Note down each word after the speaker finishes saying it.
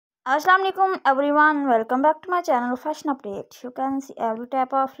Assalamualaikum everyone, welcome back to my channel Fashion Update. You can see every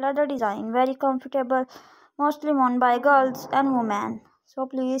type of leather design, very comfortable, mostly worn by girls and women. So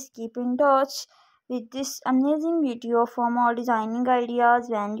please keep in touch with this amazing video for more designing ideas.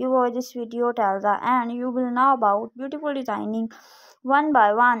 When you watch this video till the end, you will know about beautiful designing one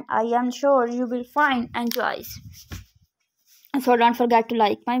by one. I am sure you will find enjoys. So don't forget to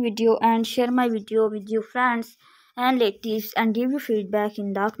like my video and share my video with your friends and relatives and give your feedback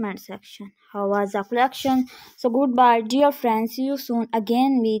in the comment section. How was the collection? So goodbye dear friends. See you soon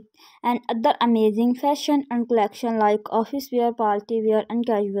again with another amazing fashion and collection like office wear, party wear and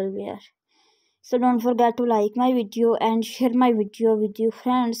casual wear. So don't forget to like my video and share my video with your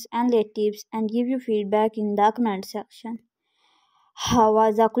friends and relatives and give your feedback in the comment section. How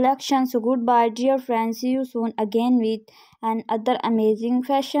was the collection? So goodbye dear friends. See you soon again with another amazing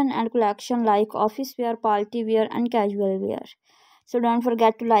fashion and collection like office wear, party wear and casual wear. So don't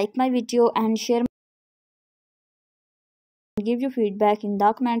forget to like my video and share and give your feedback in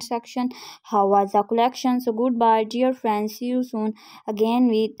the comment section. How was the collection? So goodbye dear friends. See you soon again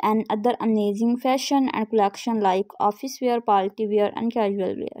with another amazing fashion and collection like office wear, party wear and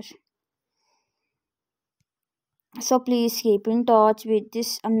casual wear. So please keep in touch with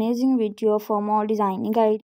this amazing video for more designing guide.